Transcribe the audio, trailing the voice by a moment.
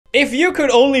If you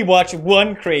could only watch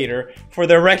one creator for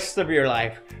the rest of your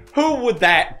life, who would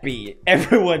that be?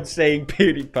 Everyone's saying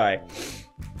PewDiePie.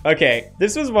 Okay,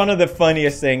 this was one of the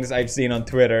funniest things I've seen on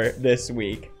Twitter this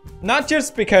week. Not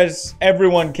just because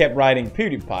everyone kept writing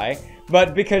PewDiePie,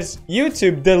 but because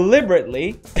YouTube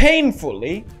deliberately,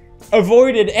 painfully,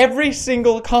 avoided every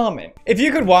single comment. If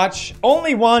you could watch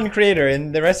only one creator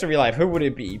in the rest of your life, who would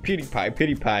it be? PewDiePie,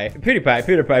 PewDiePie, PewDiePie,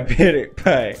 PewDiePie,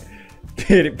 PewDiePie,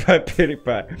 PewDiePie,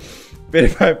 PewDiePie,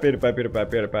 PewDiePie, PewDiePie,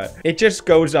 PewDiePie. It just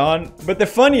goes on. But the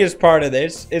funniest part of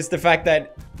this is the fact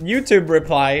that YouTube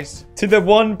replies to the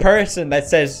one person that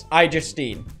says, "I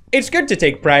Justine. It's good to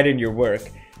take pride in your work.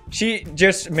 She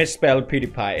just misspelled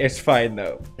PewDiePie. It's fine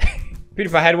though."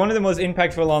 PewDiePie had one of the most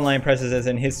impactful online presses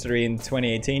in history in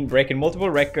 2018, breaking multiple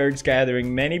records,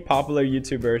 gathering many popular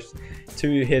YouTubers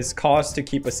to his cause to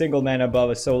keep a single man above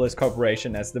a soulless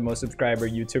corporation as the most subscriber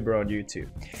YouTuber on YouTube.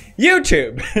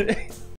 YouTube!